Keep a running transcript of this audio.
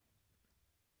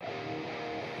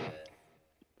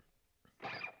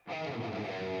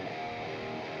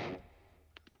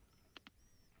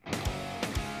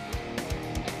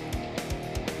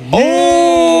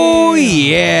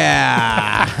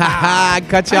I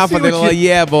cut you I off see with a what little you-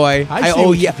 yeah, boy. I see oh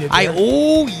what you yeah. did I there.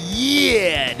 oh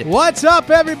yeah. What's up,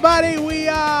 everybody? We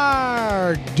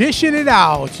are dishing it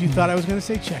out. You thought I was going to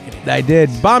say checking it. I did.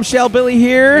 Bombshell Billy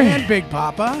here, And Big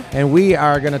Papa. and we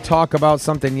are going to talk about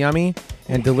something yummy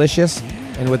and delicious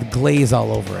and with glaze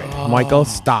all over it. Michael,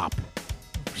 stop.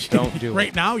 Don't do Right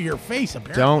it. now, your face,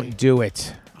 apparently. Don't do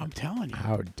it. I'm telling you.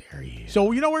 How dare you?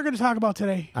 So, you know what we're going to talk about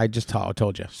today? I just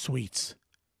told you. Sweets.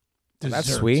 That's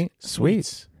Desserts. sweet.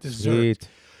 Sweets. Dessert. Sweet.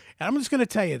 And I'm just going to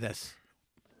tell you this.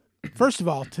 First of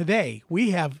all, today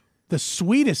we have the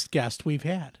sweetest guest we've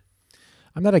had.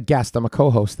 I'm not a guest. I'm a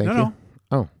co-host. Thank you. No.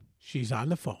 Oh. She's on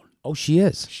the phone. Oh, she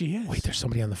is. She is. Wait, there's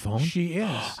somebody on the phone? She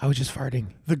is. I was just farting.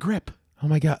 The grip. Oh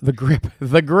my God. The grip.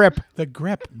 The grip. The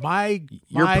grip.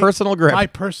 Your personal grip. My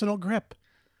personal grip.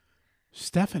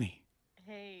 Stephanie.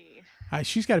 Hey.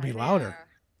 She's got to be louder.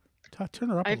 Turn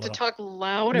her up I a have to little. talk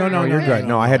louder. No, Oh, you're good.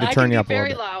 No, I had to I turn can you be up a little very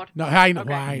bit. loud. No, I know.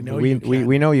 Okay. I know we, you we, can.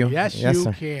 we know you. Yes, yes you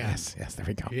sir. can. Yes, there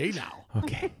we go. Hey, now.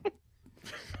 Okay.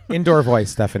 Indoor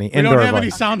voice, Stephanie. We Indoor don't have voice. any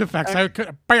sound effects.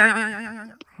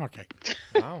 Okay.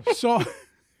 Wow. So,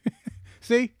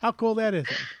 see how cool that is?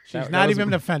 She's That not was-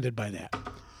 even offended by that.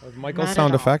 Michael's Not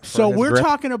sound at all. effect. for So his we're grip.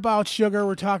 talking about sugar.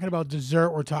 We're talking about dessert.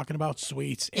 We're talking about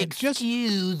sweets. And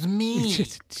Excuse me. You're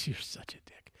such a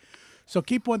dick. So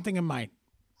keep one thing in mind.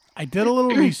 I did a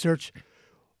little research.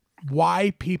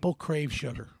 Why people crave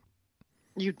sugar.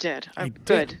 You did. I I'm did.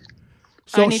 good.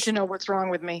 So I need to know what's wrong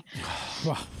with me.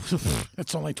 Well,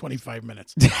 it's only 25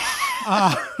 minutes.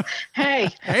 Hey.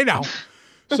 Hey now.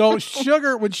 So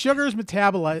sugar, when sugar is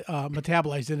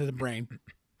metabolized into the brain,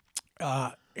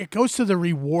 it goes to the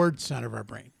reward center of our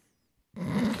brain.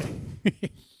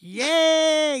 Okay.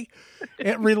 Yay!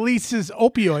 It releases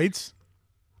opioids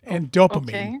and dopamine.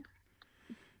 Okay.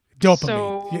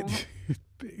 Dopamine. So-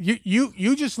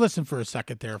 You just listen for a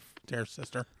second there,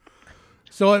 sister.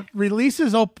 So it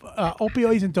releases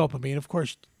opioids and dopamine. Of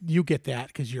course, you get that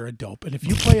because you're a dope. And if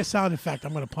you play a sound effect,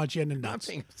 I'm going to punch you in the nuts.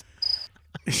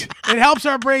 It helps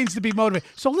our brains to be motivated.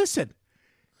 So listen,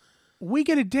 we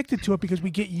get addicted to it because we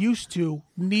get used to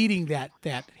needing that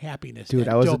happiness, Dude, that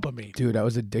I was dopamine. I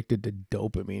was addicted to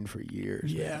dopamine for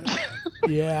years. Yeah,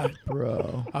 yeah,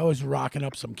 Bro. I was rocking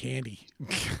up some candy,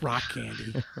 rock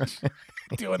candy,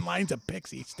 doing lines of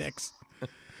pixie sticks.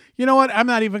 You know what? I'm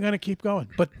not even going to keep going.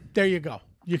 But there you go.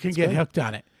 You can get hooked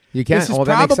on it. You can't. This is Oh,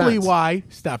 that makes probably sense. why,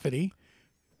 Stephanie.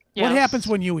 What Yes. happens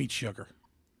when you eat sugar?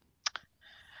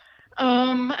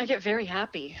 I get very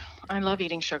happy. I love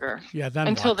eating sugar. Yeah, then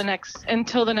until what? the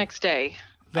next day.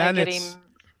 Then I get it's-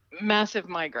 a massive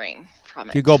migraine from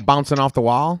it. Do you go bouncing off the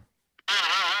wall?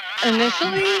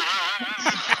 Initially,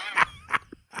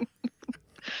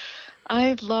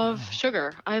 I love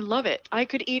sugar. I love it. I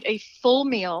could eat a full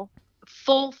meal,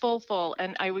 full,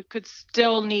 and could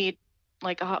still need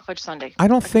like a hot fudge sundae. I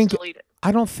don't could think still eat it.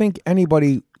 I don't think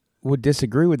anybody would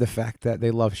disagree with the fact that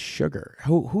they love sugar.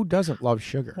 Who doesn't love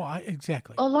sugar? Well,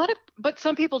 exactly. But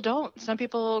some people don't. Some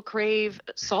people crave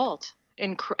salt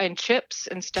and chips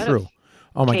instead True. of.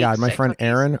 Oh my God, cakes my and friend cookies.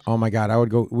 Erin. Oh my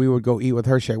God, we would go eat with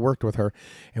her. I worked with her,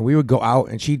 and we would go out,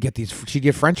 and she'd get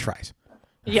French fries,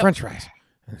 Yep. French fries,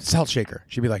 and salt shaker.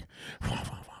 She'd be like,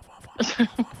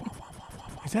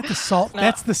 Is that the salt? No.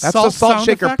 That's the "That's salt, the salt sound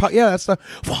shaker." effect? Yeah, that's the.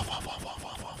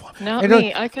 Not And,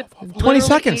 me. I could 20 literally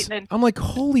seconds. eat an- I'm like,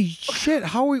 holy shit!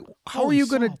 How are Holy you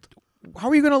gonna? salt. How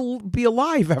are you gonna be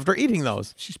alive after eating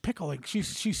those? She's pickling.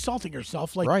 She's salting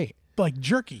herself like Right. like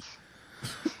jerky.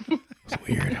 It's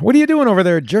weird. What are you doing over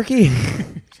there, jerky?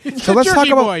 So let's Jerky talk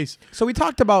about. boys. So we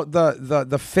talked about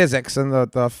the physics and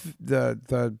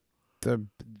the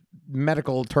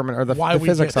medical term or the Why we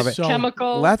physics get of it.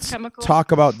 so- Let's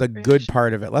talk about the good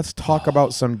part of it. Let's talk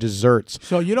about some desserts,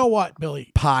 So you know what,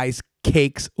 Billy? pies,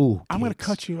 cakes. Ooh, I'm going to cakes.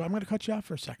 cut you. I'm going to cut you off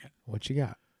for a second. What you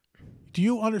got? Do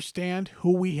you understand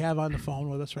who we have on the phone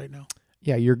with us right now?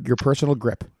 Yeah, your personal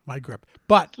grip. My grip.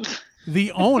 But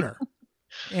the owner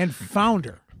and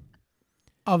founder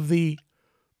of the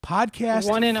podcast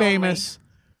One and famous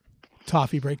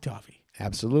Toffee Break Toffee.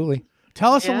 Absolutely.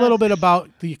 Tell us a Yes. little bit about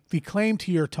the claim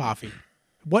to your toffee.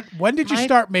 When did you My-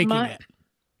 start making my- it?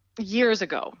 Years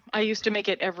ago, I used to make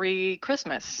it every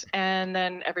Christmas, and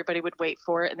then everybody would wait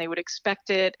for it, and they would expect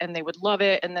it, and they would love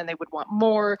it, and then they would want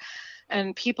more.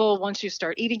 And people, once you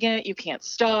start eating it, you can't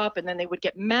stop, and then they would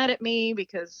get mad at me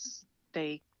because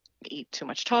they eat too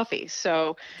much toffee.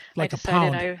 So Like I a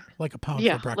decided pound. Like a pound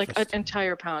yeah, for like breakfast. an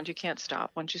entire pound. You can't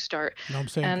stop once you start. You know what I'm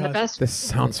saying? And the cuz? best This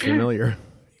sounds familiar.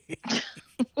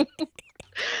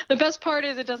 The best part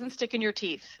is it doesn't stick in your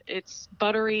teeth. It's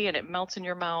buttery and it melts in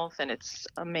your mouth and it's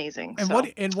amazing. And So,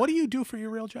 what do you do for your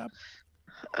real job?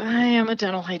 I am a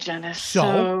dental hygienist.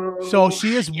 So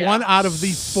she is yeah. one out of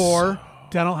the 4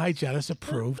 dental hygienist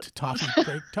approved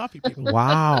toffee people.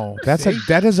 Wow,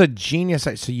 that is a genius.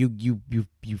 So you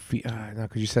feel no,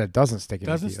 because you said it doesn't stick in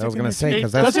your Doesn't teeth. stick I was in going your to say teeth.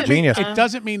 because It that's doesn't genius. It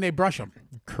doesn't mean they brush them.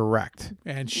 Correct.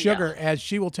 And sugar, as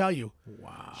she will tell you,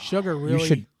 sugar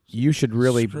really. You should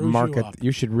really screws you market. up.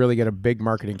 You should really get a big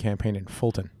marketing campaign in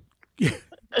Fulton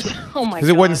Oh my because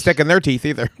it wouldn't gosh. stick in their teeth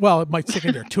either. Well, it might stick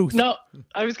in their tooth. No,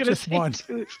 I was going to Just say one.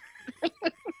 tooth.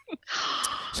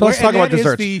 So let's talk about that is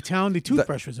desserts. the town the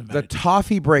toothbrush was The invented.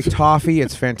 toffee break toffee,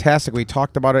 it's fantastic. We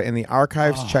talked about it in the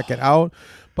archives. Check it out.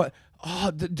 But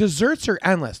the desserts are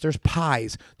endless. There's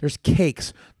pies. There's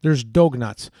cakes. There's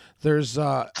donuts. There's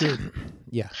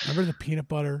yeah. Remember the peanut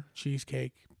butter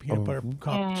cheesecake? Peanut butter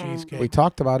cup cheesecake. We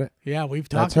talked about it. Yeah, we've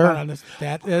That's talked about her. it on this.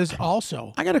 That is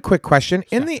also. I got a quick question.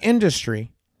 In the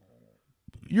industry,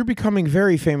 you're becoming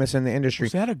very famous in the industry.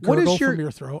 Is that a What is gurgle your- from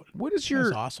your throat? What is your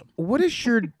That's awesome. What is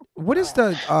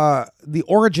the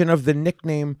origin of the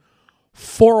nickname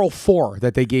 404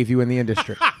 that they gave you in the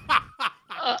industry?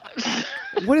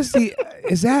 What is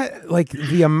that like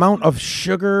the amount of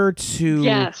sugar to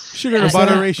Yes. Sugar to That's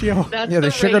butter the- ratio. That's Yeah,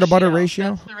 the sugar to butter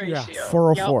ratio? That's the ratio.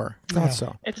 404? Yep. Thought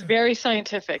so. It's very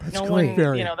scientific. That's no great. one,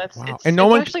 Very. that's Wow. it's, And no it's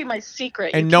one- actually my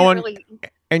secret. and You no can't one- really,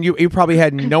 And you probably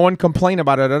had no one complain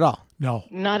about it at all. No.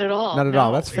 not at all. Not at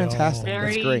all. no. That's fantastic.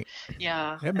 Very, That's great.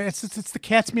 Yeah. I mean, it's the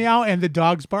cat's meow and the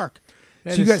dog's bark.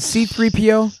 That So you is- got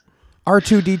C3PO,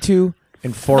 R2D2,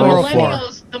 and The 404.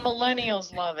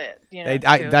 millennials love it.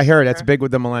 I hear it. That's big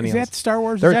with the millennials. Is that Star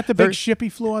Wars? They're- Is that the they're- big ship he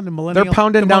flew on? The millennial.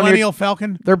 pounding the down your- Millennial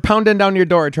Falcon. They're pounding down your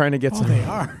door trying to get Oh, some. they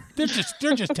are.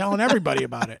 They're just telling everybody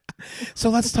about it. So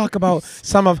let's talk about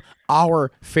some of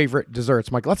our favorite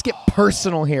desserts, Mike. Let's get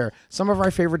personal here. Some of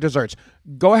our favorite desserts.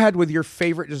 Go ahead with your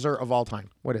favorite dessert of all time.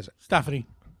 What is it? Stephanie,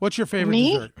 what's your favorite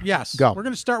Me? dessert? Yes. Go. We're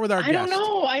going to start with our I guest. don't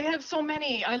know. I have so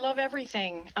many. I love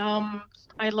everything.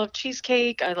 I love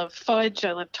cheesecake. I love fudge.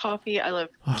 I love toffee. I love.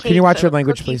 Can you cakes, watch I your love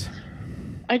language, cookies.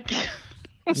 please?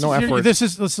 I, No effort. This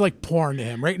is like porn to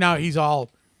him. Right now, he's all.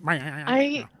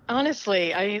 I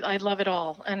honestly, I love it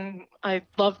all, and I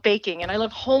love baking, and I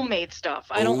love homemade stuff.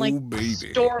 I don't like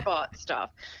store-bought stuff.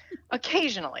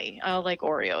 Occasionally, I'll like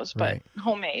Oreos, but Right.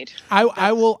 homemade.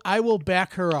 I will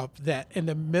back her up that in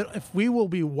the middle, if we will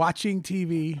be watching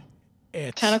TV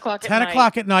at 10 o'clock at 10 night,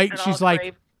 o'clock at night, and she's I'll like,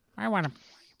 crave- I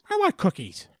want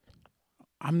cookies.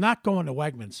 I'm not going to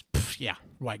Wegmans. Pff, yeah,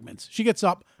 Wegmans. She gets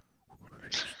up,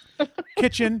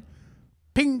 kitchen,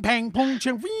 ping pang pong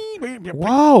ching.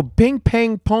 Wow, ping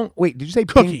pang pong. Wait, did you say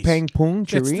ping Cookies. pang pong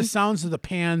It's the cherry? sounds of the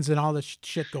pans and all this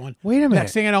shit going. Wait a minute.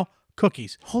 Next thing you know,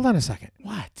 cookies. Hold on a second.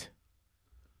 What?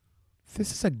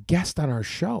 This is a guest on our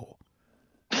show.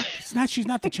 It's not. She's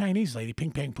not the Chinese lady.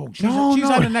 Ping pang pong. She's, No, she's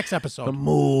no. on the next episode. The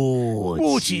mochi.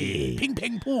 Mochi. Ping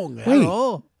pang pong.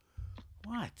 Hello.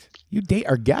 What? You date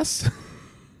our guests?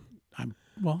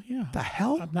 Well, yeah. The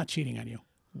hell? I'm not cheating on you.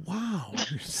 Wow.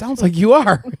 Sounds like you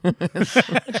are.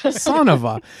 Son of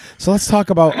a. So let's talk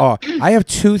about. Oh, I have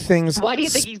two things. Why do you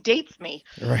think he dates me?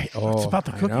 Right. Oh, about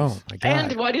the I know. cookies. My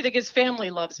God. And why do you think his family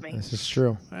loves me? This is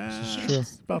true. This is true.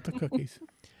 It's about the cookies.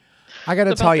 I got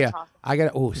to It's tell about you. the toffee. I got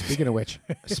to. Oh, speaking of which.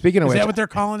 Speaking of Is which. that what they're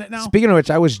calling it now? Speaking of which,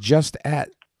 I was just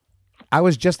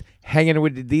hanging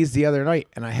with these the other night,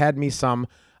 and I had me some.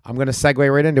 I'm going to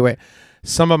segue right into it.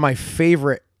 Some of my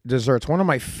favorite desserts. One of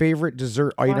my favorite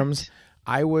dessert items.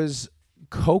 I was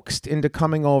coaxed into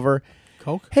coming over.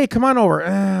 Coke? Hey, come on over.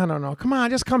 I don't know. Come on,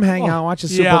 just come hang out, watch the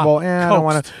Super yeah, Bowl. I don't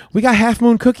want to. We got Half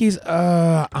Moon cookies.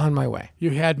 On my way.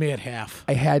 You had me at half.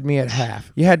 I had me at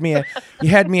half. You had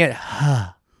me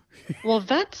at. Well,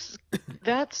 that's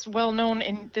well known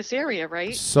in this area,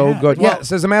 right? So Yeah, good. well,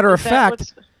 Yes, as a matter of Is that fact.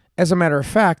 what's- As a matter of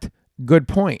fact, good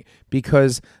point,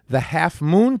 because the Half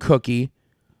Moon cookie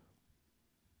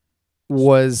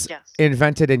was Yes.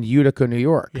 invented in Utica, New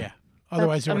York. Yeah.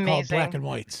 Otherwise, they were called amazing. black and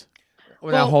whites.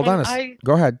 Well, now, Well, hold on. when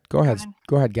Go ahead. Go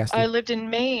ahead, Gaston. I lived in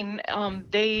Maine.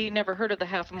 They never heard of the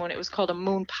half moon. It was called a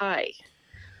moon pie,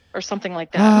 or something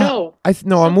like that. No, no, a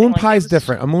something moon like pie it is was-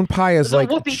 different. A moon pie is the like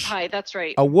whoopie pie. That's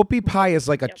right. A whoopie pie is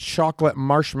like a chocolate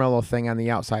marshmallow thing on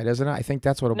the outside, isn't it? I think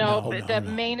that's what. No, no, that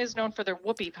no. Maine is known for their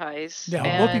whoopie pies. Yeah,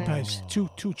 and, whoopie pies.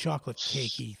 Two chocolate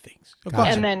cakey things. Oh, go Gotcha.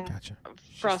 ahead. and then Gotcha.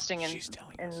 frosting She's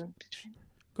telling us. and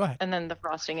Go ahead. and then the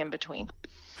frosting in between.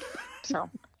 So,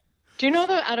 do you know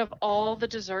that out of all the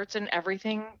desserts and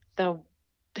everything, the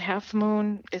half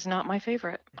moon is not my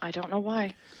favorite? I don't know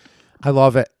why. I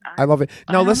love it. I love it.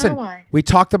 I Now don't know listen, why. we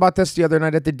talked about this the other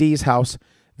night at the D's house.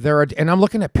 There are, and I'm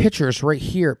looking at pictures right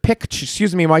here.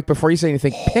 Excuse me, Mike. Before you say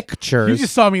anything, pictures. You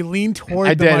just saw me lean toward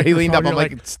I the did. He leaned up. microphone. I'm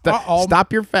You're like, "Uh-oh."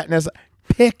 stop your fatness.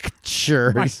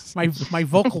 pictures. My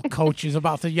vocal coach is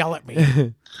about to yell at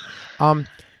me.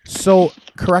 So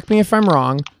correct me if I'm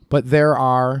wrong, but there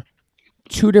are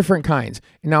two different kinds.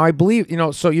 Now I believe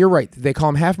so you're right. They call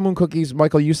them half moon cookies.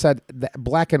 Michael, you said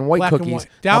black and white Black cookies. and white.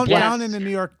 Now, Down in the New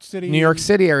York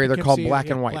City area, they're called Poughkeepsie, black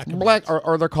yeah, and white. black and Black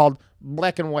or they're called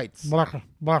black and whites. Black and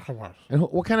white. And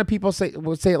what kind of people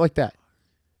would say it like that?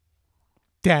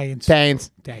 Danes.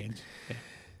 Danes. Yeah.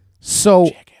 So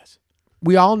Jackass.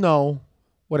 we all know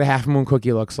what a half moon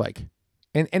cookie looks like.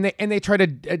 And they try to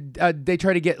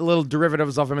get little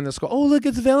derivatives of them in this. Go, oh look,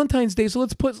 it's Valentine's Day, so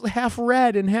let's put half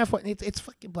red and half white. It's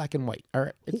fucking black and white. All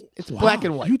right, it's Wow, black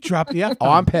and white. You dropped the F. Oh,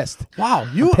 I'm pissed. Wow,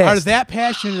 you I'm are pissed. that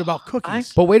passionate about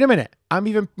cookies. But wait a minute, I'm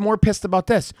even more pissed about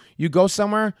this. You go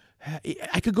somewhere,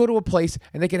 I could go to a place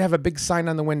and they could have a big sign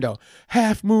on the window,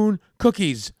 half moon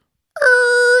cookies.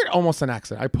 Almost an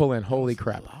accident. I pull in. Holy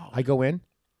crap! I go in,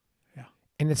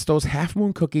 and it's those half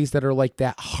moon cookies that are like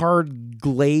that hard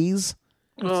glaze.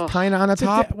 It's kind of on the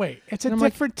top. It's a And I'm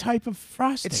like, different type of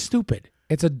frosting. It's stupid.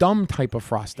 It's a dumb type of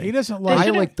frosting. He doesn't like.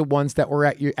 I like the ones that were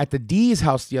at the D's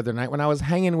house the other night when I was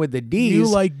hanging with the D's. You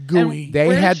like gooey. They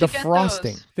Where did had the you get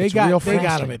frosting. those? They It's got real them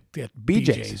frosting. at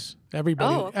BJ's.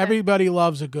 Everybody, okay. everybody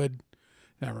loves a good.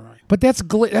 Never mind. But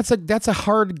that's a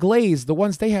hard glaze. The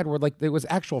ones they had were like there was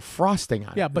actual frosting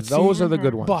on it. Yeah, but those see, are the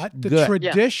good ones. But the Good.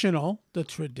 traditional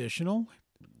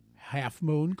half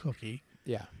moon cookie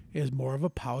yeah. is more of a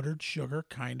powdered sugar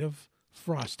kind of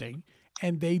frosting,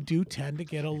 and they do tend to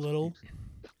get a little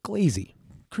Glazy.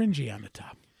 cringy on the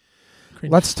top.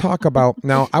 Cringy. Let's talk about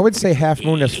now. I would say half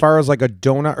moon as far as like a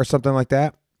donut or something like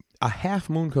that. A half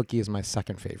moon cookie is my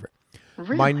second favorite.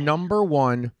 Really? My number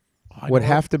one I would know.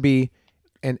 have to be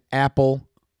an apple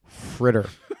fritter.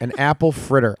 An apple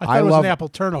fritter. I thought it was an apple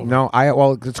turnover. No,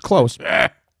 well, it's close.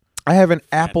 I have an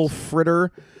apple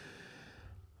fritter.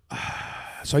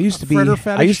 So I used to be. fritter I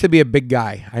fetish? used to be a big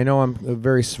guy. I know I'm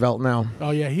very svelte now.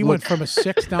 Oh yeah, he went from a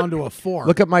 6 down to a 4.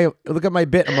 Look at my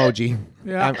bit emoji.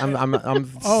 Yeah. I'm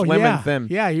oh slim yeah, and thin.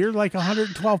 yeah. You're like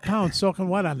 112 pounds soaking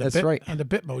wet on the That's bit, right. on the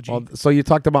Bitmoji. Well, so you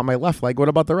talked about my left leg. What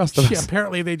about the rest of Yeah, us?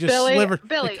 apparently they just Billy, slivered.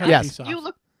 Billy, they cut Yes. a piece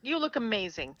off. you look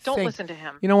amazing. Don't Thank- listen to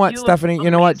him. You know what, look Stephanie? You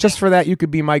know what? Just amazing. for that, you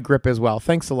could be my grip as well.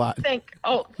 Thanks a lot.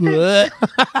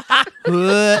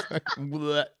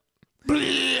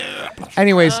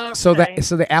 Anyways, so Okay.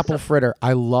 the apple fritter.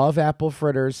 I love apple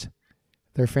fritters.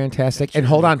 They're fantastic. And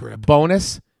hold on,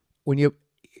 bonus when you,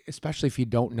 especially if you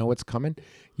don't know what's coming,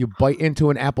 you bite into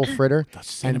an apple fritter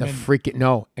and the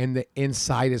cinnamon. and the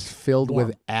inside is filled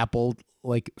with apple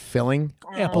like filling.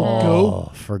 Apple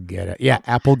Oh, forget it. Yeah,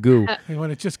 apple goo. goo. And when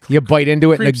it just You bite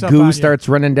into it and creeps the up on goo you. starts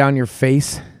running down your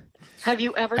face, Have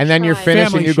you ever? and then you're tried- finished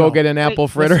and Family you go show. get an apple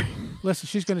Wait, fritter. listen,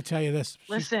 she's going to tell you this.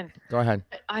 Listen, Go ahead.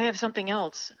 I have something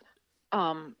else.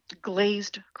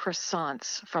 Glazed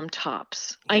croissants from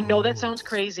Tops. I know that sounds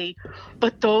crazy,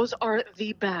 but those are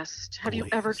the best. Have you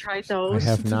ever tried I those?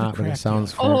 have to the not, but it crack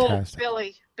sounds Oh, fantastic.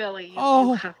 Billy, you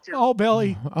Oh, have to. oh,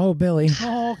 Billy. Oh, Billy.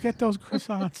 Oh, get those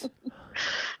croissants.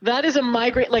 That is a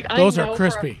migraine. Like Those I are know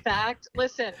crispy. for a fact.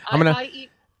 Listen, I'm gonna- I eat.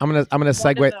 I'm gonna One of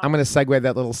segue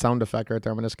that little sound effect right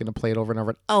there. I'm just gonna play it over and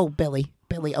over. Oh, Billy,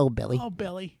 Oh, Billy. oh,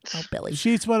 Billy.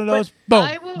 She's one of But those. Boom.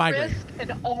 I will Migraine. risk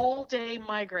an all-day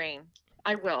migraine.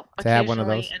 I will To have one of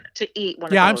occasionally, those? and to eat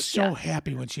one Yeah, of I'm those. so yes.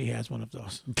 happy when she has one of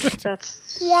those.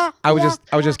 That's I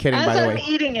was just kidding, as by the I'm way.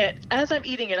 eating it. As I'm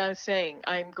eating it, I'm saying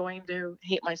I'm going to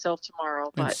hate myself tomorrow.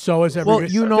 And But so is Well,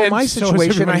 everybody. you know and my so is situation.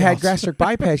 I everybody had else. gastric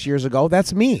bypass years ago.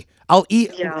 That's me. I'll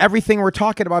eat Yeah. everything we're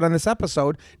talking about on this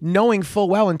episode, knowing full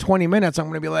well in 20 minutes I'm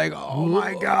going to be like, oh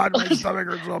my god, my stomach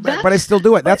hurts so bad. But I still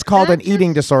do it. That's called an that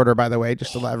eating disorder, by the way,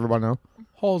 just to let everyone know.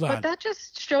 Hold on. But that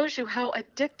just shows you how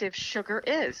addictive sugar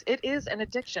is. It is an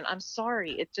addiction. I'm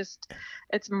sorry. It's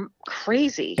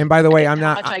crazy. And by the way, how I'm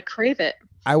not. much I crave it.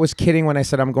 I was kidding when I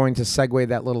said I'm going to segue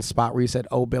that little spot where you said,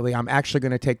 "Oh, Billy." I'm actually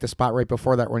going to take the spot right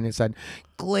before that when you said,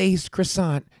 "Glazed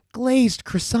croissant, glazed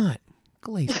croissant,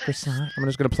 glazed croissant." I'm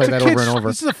just going to play that over Kids, and over.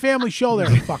 This is a family show there,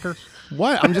 fucker.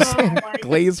 What? I'm just saying, my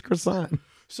glazed croissant.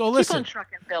 So Keep listen, on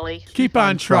trucking, Billy. keep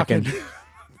on trucking. trucking.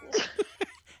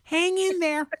 Hang in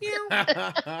there.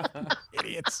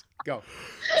 Idiots. Go.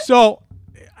 So,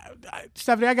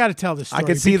 Stephanie, I got to tell this story. I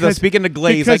can see because- speaking of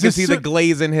glaze, I because can it's see the so-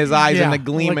 glaze in his eyes Yeah, and the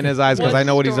gleam like in a- his eyes because What I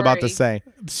know what he's about to story?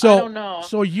 say. So, I don't know.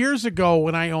 So years ago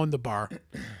when I owned the bar,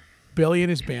 Billy and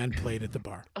his band played at the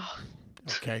bar.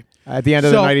 Okay. At the end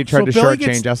of the So- night, he tried to so Billy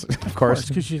gets- shortchange us, of course.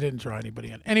 Because you didn't draw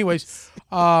anybody in. Anyways,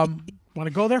 want to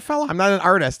go there, fella? I'm not an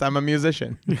artist. I'm a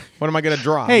musician. What am I going to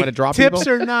draw? I'm Hey, going to draw tips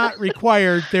people? are not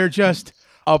required. They're just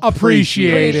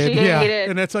Appreciated. appreciated. Yeah. Appreciated.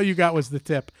 And that's all you got was the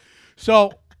tip.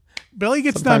 So Billy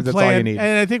gets Sometimes done that's all you playing, need.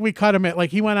 and I think we cut him at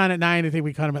he went on at 9. I think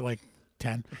we cut him at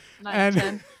 10. 9, And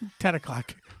 10. 10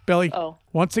 o'clock. Billy, Oh.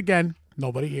 once again,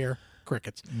 nobody here.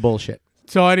 Crickets. Bullshit.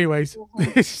 So, anyways,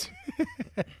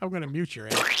 I'm going to mute your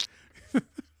ass.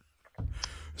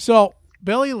 So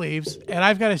Billy leaves, and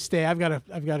I've got to stay. I've got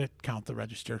to count the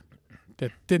register.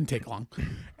 That didn't take long,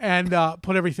 and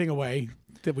put everything away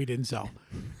that we didn't sell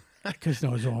because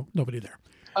there was nobody there.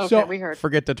 Okay, So- we heard.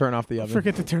 Forget to turn off the oven.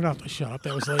 Forget to turn off the shut up.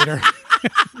 That was later.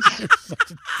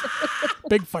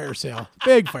 Big fire sale.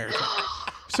 Big fire sale.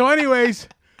 So, anyways,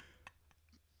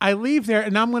 I leave there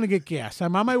and I'm going to get gas.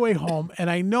 I'm on my way home, and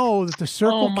I know that the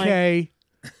Circle K,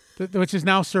 which is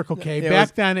now Circle K, It back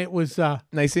was- then it was.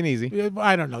 Nice and easy.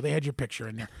 I don't know. They had your picture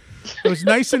in there. It was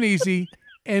nice and easy,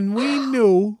 and we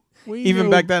knew. Even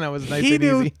back then, it was nice he and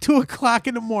knew easy. 2:00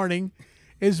 in the morning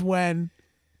is when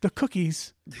the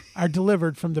cookies are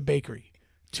delivered from the bakery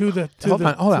to the. Hold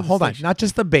on. station. Not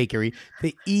just the bakery,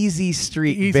 the Easy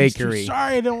Street Easy Bakery. Street.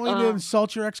 Sorry, I don't want to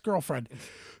insult your ex-girlfriend.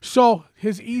 So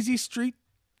his Easy Street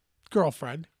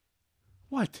girlfriend.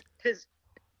 What?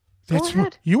 Go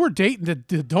ahead. You were dating the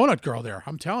donut girl there.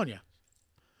 I'm telling you.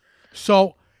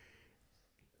 So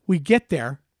we get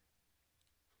there.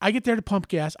 I get there to pump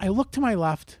gas. I look to my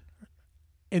left,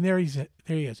 and there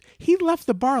he is. He left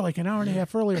the bar like an hour and a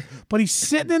half earlier, but he's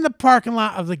sitting in the parking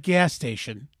lot of the gas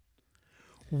station,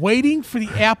 waiting for the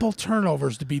apple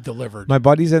turnovers to be delivered. My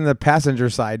buddy's in the passenger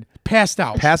side, Passed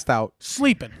out,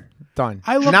 sleeping. done.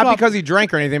 I look Not up- because he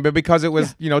drank or anything, but because it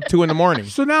was 2 a.m.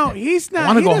 So now he's not.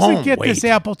 wanna He go doesn't home. get this Wait.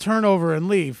 apple turnover and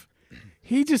leave.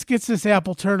 He just gets this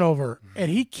apple turnover, and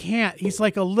he can't. He's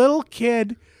like a little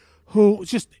kid who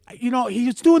just,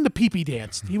 he's doing the pee-pee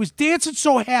dance. He was dancing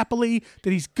so happily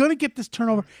that he's gonna get this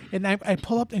turnover, and I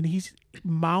pull up, and he's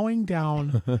mowing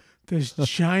down this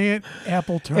giant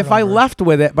apple turnover. If I left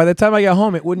with it, by the time I get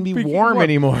home, it wouldn't be warm warm.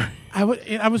 anymore. I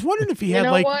was wondering if he You had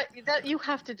know like. what? You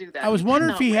have to do that. I was You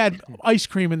wondering if he cannot had ice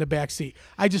cream in the back seat.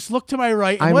 I just looked to my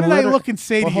right. And what did I look and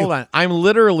say to you? Hold on. I'm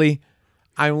literally.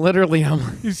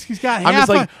 He's got I'm half just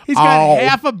like, he's got oh,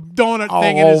 half a donut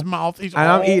thing in his mouth. He's and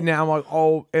I'm eating it. I'm like,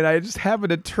 and I just happen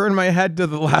to turn my head to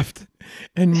the left,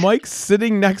 and Mike's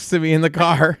sitting next to me in the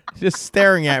car, just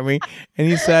staring at me, and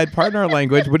he said, pardon our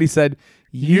language, but he said,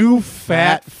 "You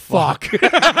fat fuck."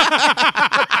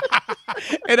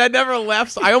 And I never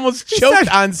laughed. So I almost choked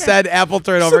on said apple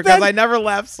turnover because then I never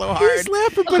laughed so hard. He's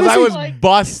laughing, but because I was like-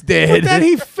 busted. But then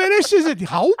he finishes it.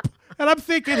 Help. And I'm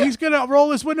thinking he's gonna roll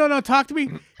his window and talk to me.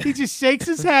 He just shakes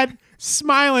his head,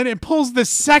 smiling, and pulls the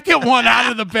second one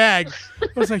out of the bag. I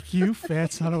was like, "You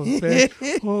fat son of a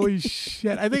bitch! Holy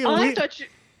shit!" I think. I thought you.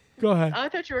 Go ahead. I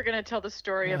thought you were going to tell the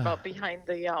story about behind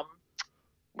the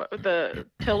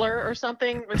pillar or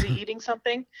something. Was he eating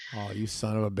something? Oh, you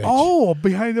son of a bitch. Oh,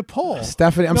 behind the pole.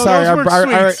 Stephanie, I'm No, sorry. those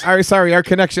weren't sweets. Sorry, our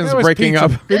connection's That was breaking pizza.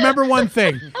 up. Remember one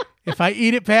thing: if I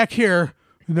eat it back here,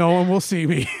 no one will see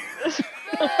me.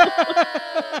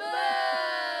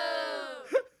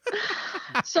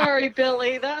 Sorry,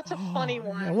 Billy. That's a funny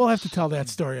one. Yeah, we'll have to tell that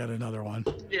story on another one.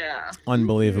 Yeah.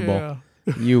 Unbelievable. Yeah.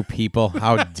 You people,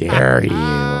 how dare you?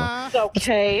 It's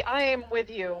okay. I am with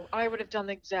you. I would have done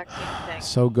the exact same thing.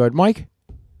 So good. Mike,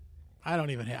 I don't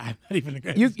even have. I'm not even a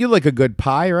good. you like a good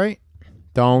pie, right?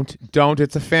 Don't.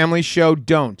 It's a family show.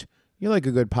 Don't. You like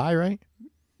a good pie, right?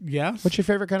 Yes. What's your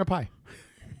favorite kind of pie?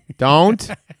 Don't.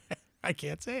 I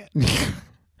can't say it.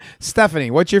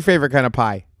 Stephanie, what's your favorite kind of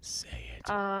pie? Say it.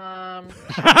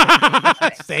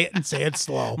 Say it and say it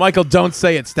slow. Michael, don't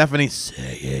say it. Stephanie,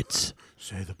 say it.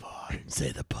 Say the pie.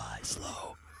 Say the pie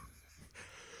slow.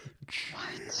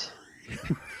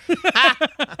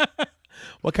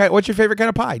 What's your favorite kind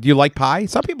of pie? Do you like pie?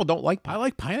 Some people don't like pie. I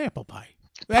like pineapple pie.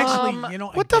 Actually,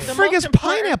 What the The frig most is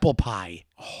important- pineapple pie?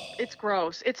 It's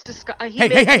gross. It's disgusting.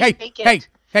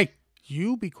 Hey!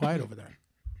 You be quiet over there.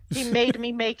 He made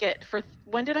me make it for.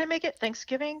 When did I make it?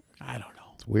 Thanksgiving. I don't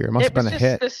know. It's weird. It must have been a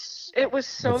hit. It was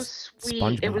so With sweet.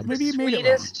 SpongeBob. It was Maybe the you made it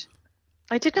wrong. sweetest.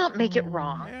 I did not make it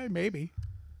wrong. Yeah, maybe.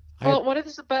 Well, what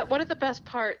is the best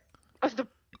part of the?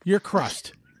 Your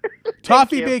crust.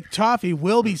 Toffee you. Bake Toffee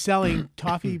will be selling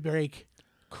Toffee Bake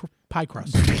pie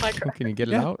crust. Can you get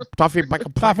it Yeah. out? Toffee.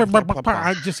 Toffee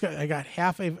I got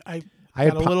half a. I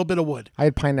had got a little bit of wood. I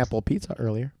had pineapple pizza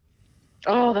earlier.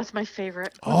 Oh, that's my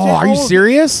favorite. Oh, are you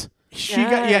serious? He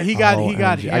got Oh, ham I got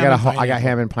and pineapple.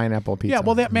 ham and pineapple pizza. Yeah,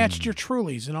 well, that matched your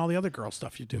Trulies and all the other girl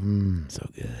stuff you do. So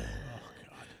good.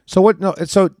 So what? No.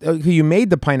 So you made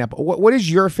the pineapple. What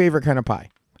is your favorite kind of pie?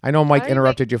 I know Mike I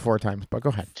interrupted you 4 times, but go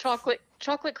ahead. Chocolate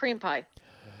cream pie.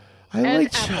 I And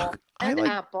like apple. I And like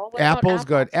apple. What about apple's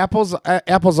apple? good.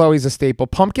 Apple's always a staple.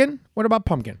 Pumpkin. What about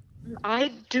pumpkin?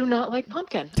 I do not like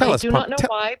pumpkin. Tell I us, do not know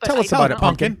why, but tell I us do about it, not.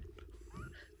 pumpkin.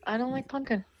 I don't like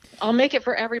pumpkin. I'll make it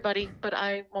for everybody, but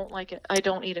I won't like it. I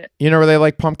don't eat it. You know where they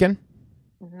like pumpkin?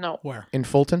 No. Where? In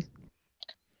Fulton.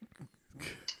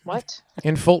 What?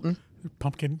 In Fulton,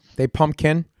 Pumpkin. they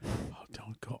pumpkin. Oh,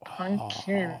 don't go.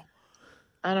 Pumpkin.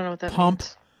 I don't know what that Pump.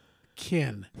 means.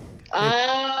 Kin.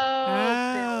 Oh,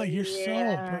 Oh, you're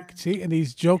yeah. so. See, and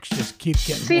these jokes just keep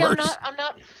getting See, worse. I'm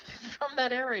not from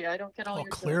that area. I don't get all Oh, your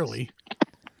jokes. clearly.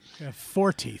 You have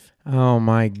 4 teeth. Oh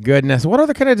my goodness! What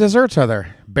other kind of desserts are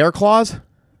there? Bear claws.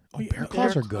 Oh, yeah, bear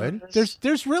claws are good.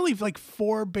 There's really like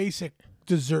 4 basic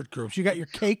dessert groups. You got your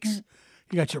cakes,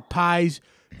 you got your pies,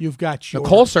 you've got your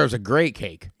Nicole serves a great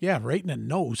cake. yeah, right in the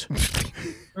nose.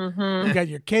 Mm-hmm. You got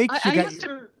your cakes.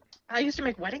 I used to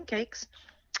make wedding cakes.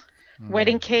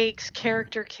 Wedding cakes,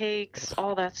 character cakes,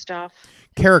 all that stuff.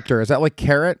 Character, is that like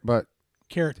carrot? But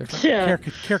Yeah.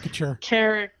 Caricature.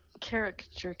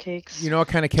 Caricature cakes. you know what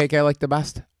kind of cake I like the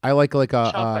best? I like a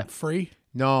Chocolate. Free.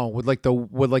 no with like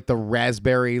the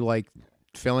raspberry like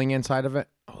filling inside of it.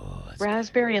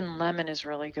 Raspberry and lemon is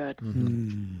really good.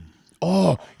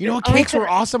 Oh, you know what I like cakes the- were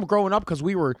awesome growing up because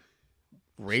we were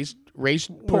raised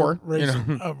poor. Raised,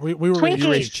 you know, we were Twinkies. raised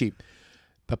you raised cheap.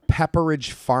 The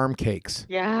Pepperidge Farm cakes.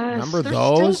 Yes. Remember they're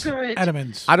those? Still good.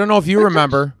 Edmonds. I don't know if you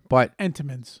remember, but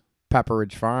Entenmann's.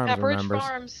 Pepperidge Farms Pepperidge remembers.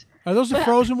 Farms. Are those the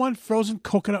frozen one? Frozen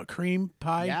coconut cream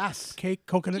pie? Yes. Cake,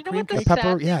 coconut You know cream what the cake. Pepper,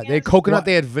 sad yeah. thing They had is- coconut. What?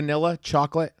 They had vanilla,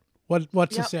 chocolate. What's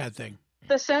the Yep. sad thing?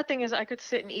 The sad thing is I could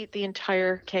sit and eat the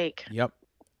entire cake. Yep.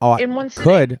 Oh, In one I sitting,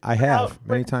 could. I have without-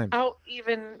 many times. Without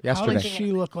even How Yesterday. does blinking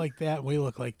she look like that? We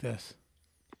look like this.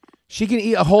 She can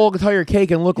eat a whole entire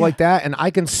cake and look like that, and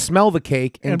I can smell the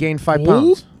cake and, And gain 5 whoop.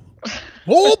 pounds.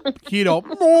 Oh, keto.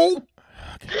 Oh,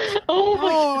 Oh my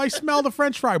oh, I smell the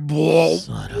French fry.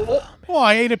 Oh,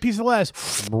 I ate a piece of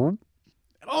lettuce.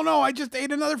 Oh no, I just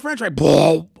ate another French fry.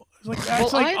 It's like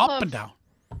that's Well, like I up love- and down.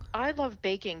 I love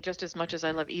baking just as much as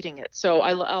I love eating it. So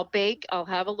I'll bake, I'll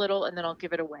have a little, and then I'll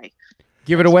give it away.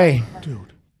 Give it away.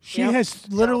 Dude, she Yep. has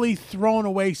literally thrown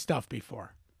away stuff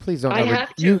before. Please don't I ever.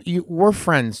 have to. We're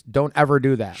friends. Don't ever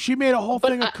do that. She made a whole But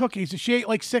thing of cookies. She ate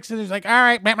like 6 and she's like, all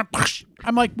right, man.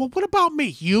 I'm like, well, what about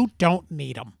me? You don't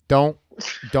need them. Don't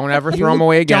ever throw them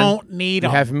away again. Don't need You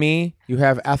them. have me. You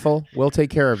have Ethel. We'll take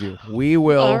care of you. We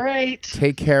will All right.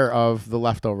 take care of the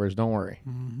leftovers. Don't worry.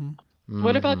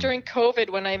 What about during COVID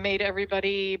when I made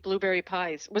everybody blueberry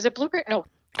pies? Was it blueberry? No,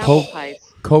 Co- apple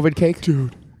pies. COVID cake?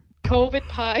 Dude. COVID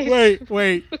pies.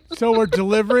 Wait. So we're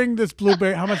delivering this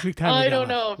blueberry. How much time I we got don't left?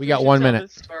 know. if We you got should 1 tell minute.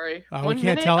 this Story. We 1 can't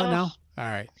minute? tell it Oh, now? All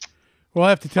right. We'll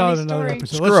have to tell it Funny another story.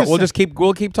 episode. Screw it.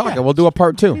 We'll keep talking. Yeah. We'll do a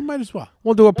part 2. We might as well.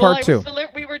 We'll do a Well, part 2.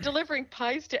 we were delivering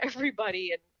pies to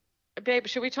everybody, and babe,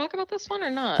 should we talk about this one or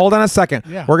not? Hold on a second.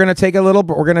 Yeah. We're gonna take a little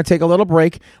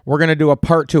break. We're gonna do a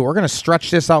part 2. We're gonna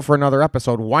stretch this out for another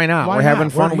episode. Why not? Why We're not? having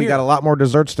fun. We're We here. got a lot more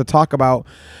desserts to talk about.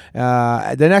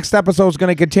 The next episode is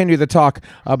gonna continue the talk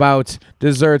about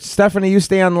desserts. Stephanie, you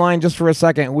stay online just for a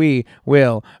second. We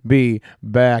will be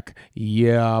back.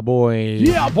 Yeah, boy.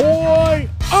 Yeah, boy.